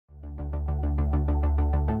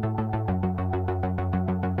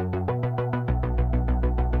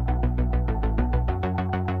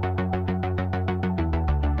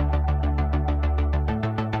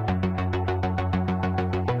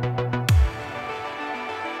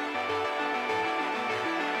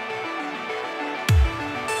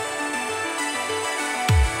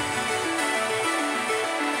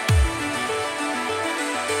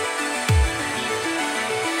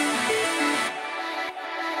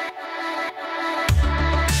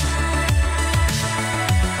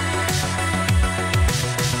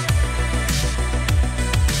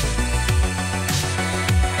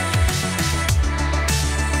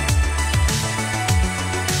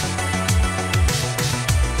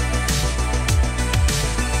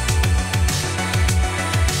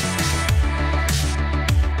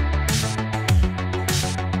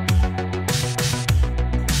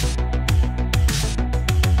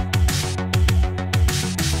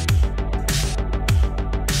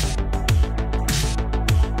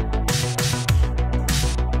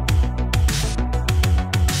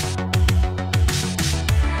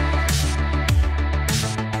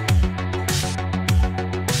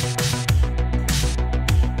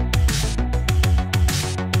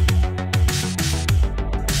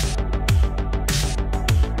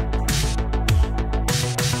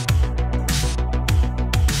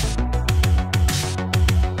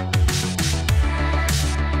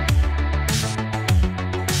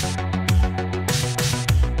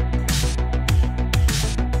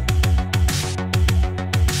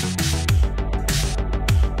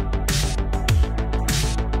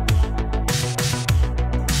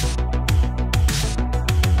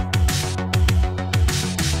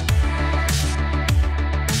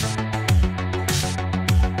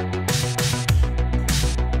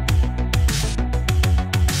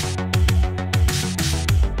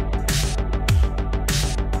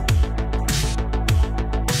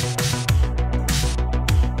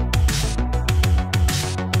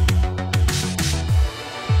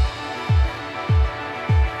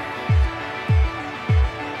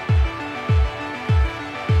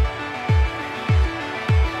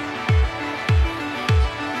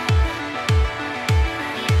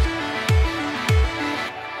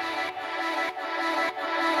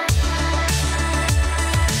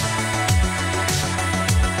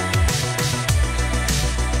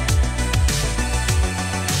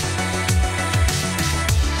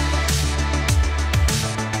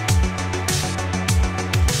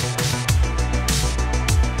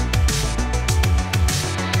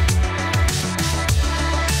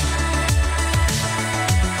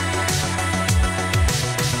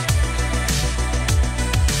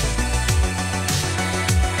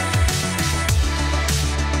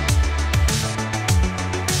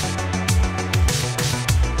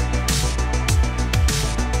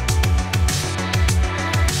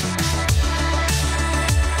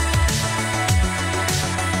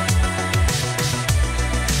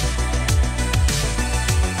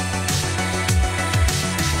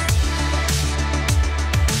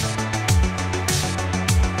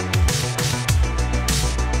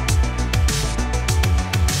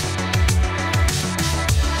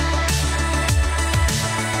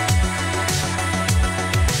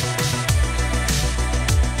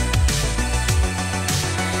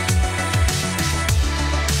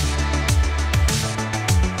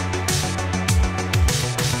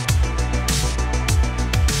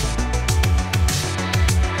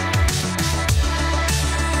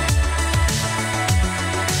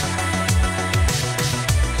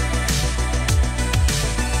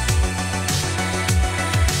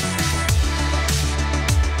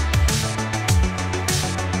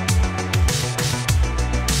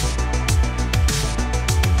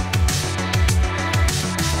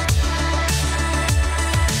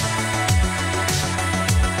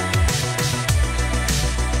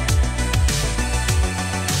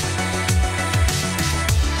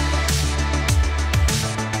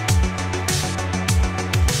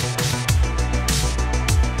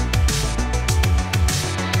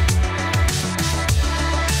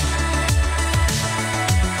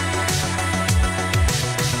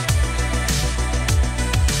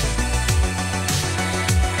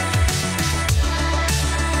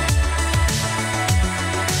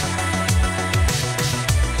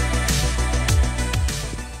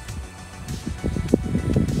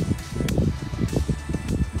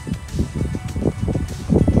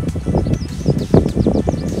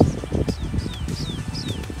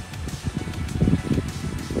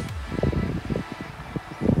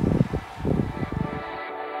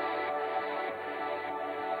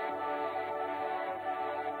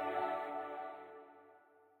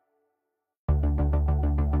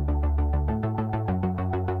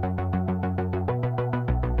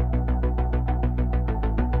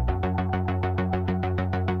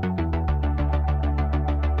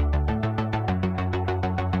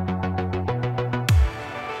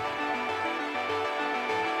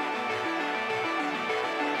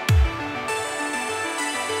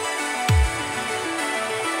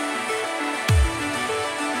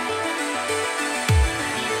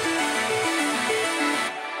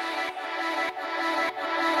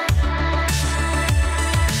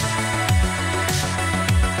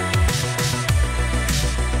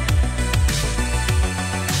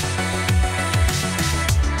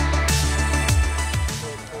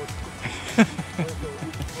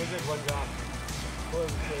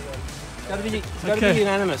Gotta be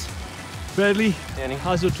unanimous. Bradley,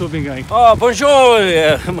 how's your tour been going? Oh, bonjour,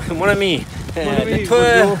 mon ami. ami, Le tour,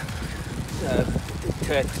 bonjour.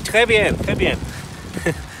 très bien, très bien.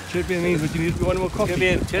 Très bien means what you need one more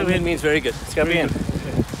coffee. Très bien means very good. Très bien.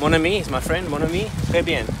 Mon ami is my friend, mon ami. Très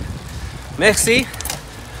bien. Merci.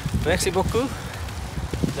 Merci beaucoup.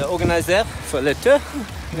 L'organisateur pour le tour.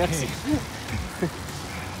 Merci.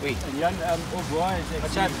 Oui. And Jan, au revoir.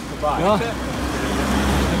 Goodbye.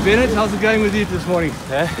 Bennett, how's it going with you this morning?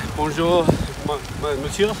 Bonjour,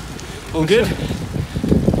 monsieur. All good?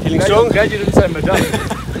 Feeling strong? Glad you didn't say madame.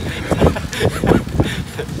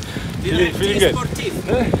 Feeling good.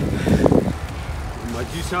 My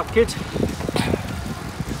juice up kit.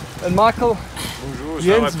 And Michael? Bonjour, ça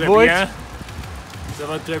Jens va très Voigt. bien. Ça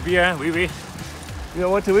va très bien, oui, oui. Yeah,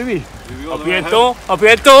 what do we be? À bientôt, à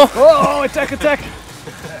bientôt. Oh, attack, attack!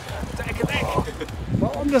 My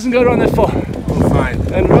arm doesn't go around that far. Oh, fine.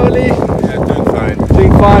 And Rolly, Yeah, doing fine.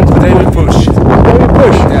 doing fine. David push. David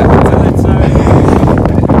push. Yeah.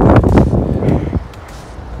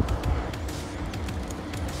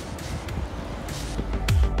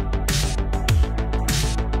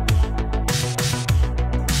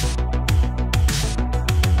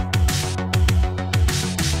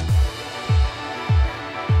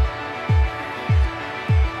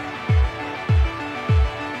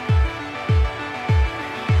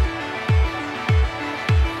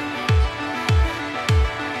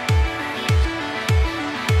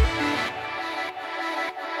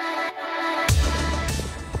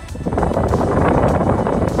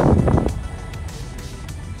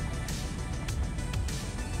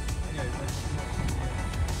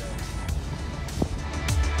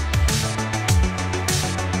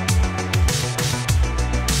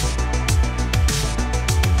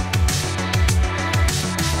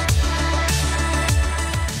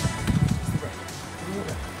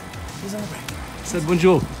 Said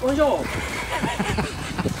bonjour. Bonjour.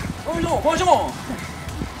 Bonjour, bonjour.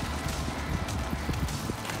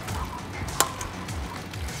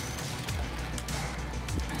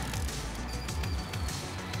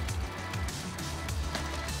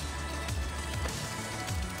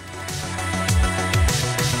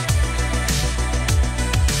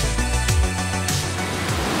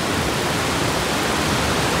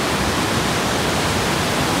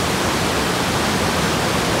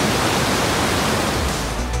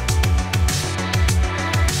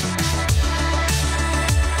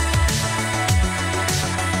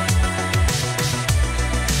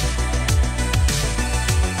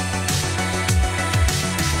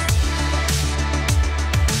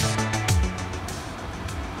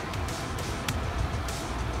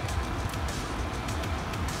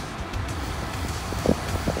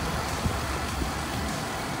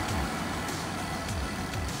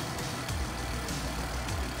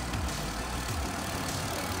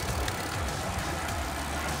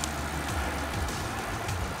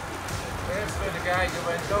 The guy who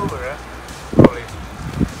went over, Probably.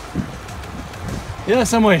 Yeah,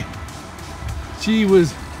 some way. Gee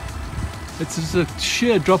was. It's just a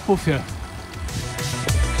sheer drop off here.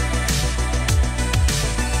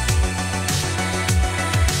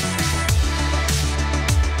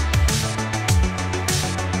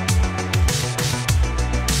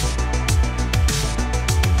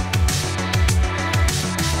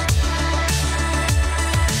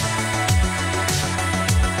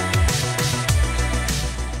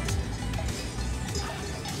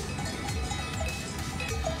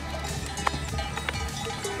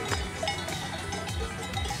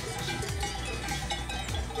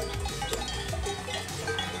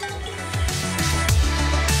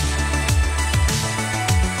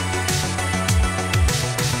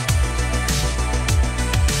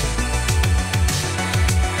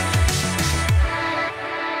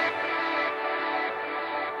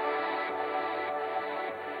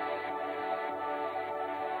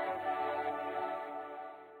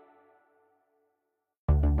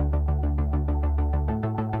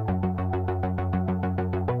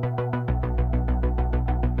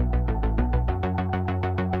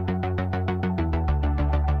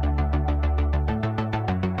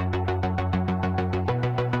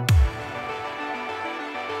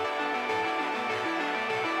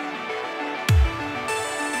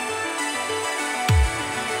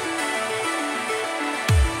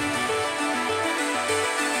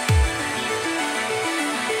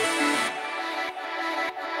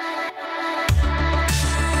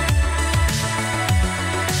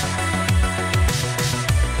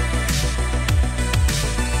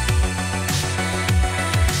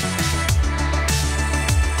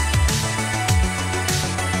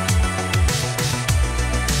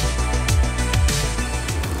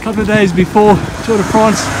 A couple of days before Tour de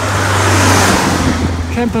France.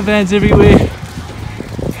 Camper vans everywhere.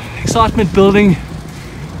 Excitement building.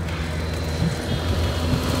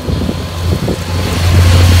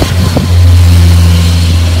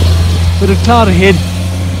 Bit of cloud ahead.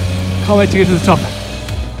 Can't wait to get to the top.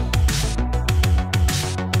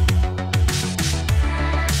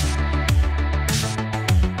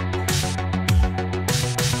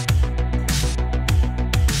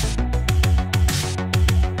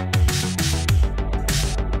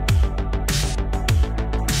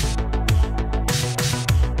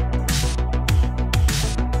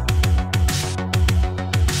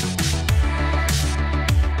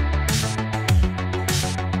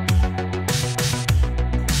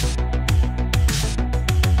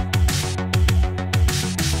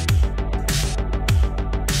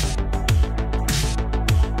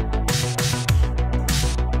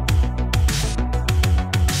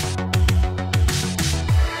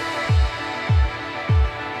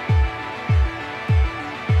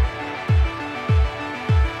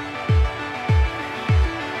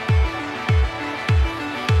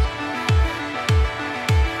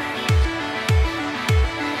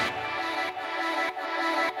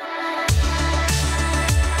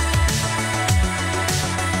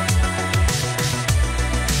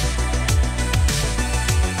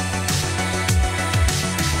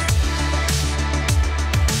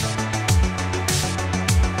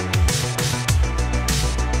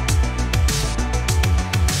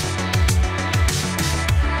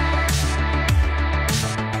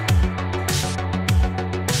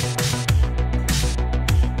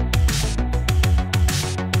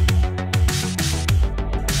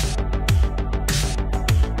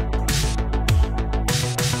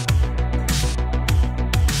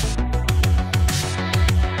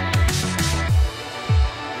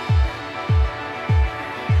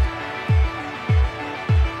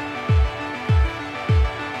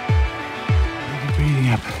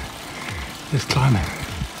 Up this climb.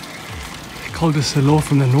 Col de Salor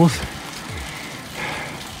from the north.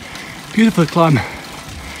 Beautiful climb.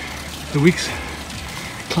 The week's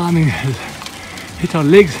climbing has hit our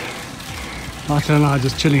legs. Michael and I are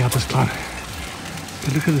just chilling up this climb.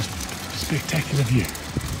 But look at this spectacular view.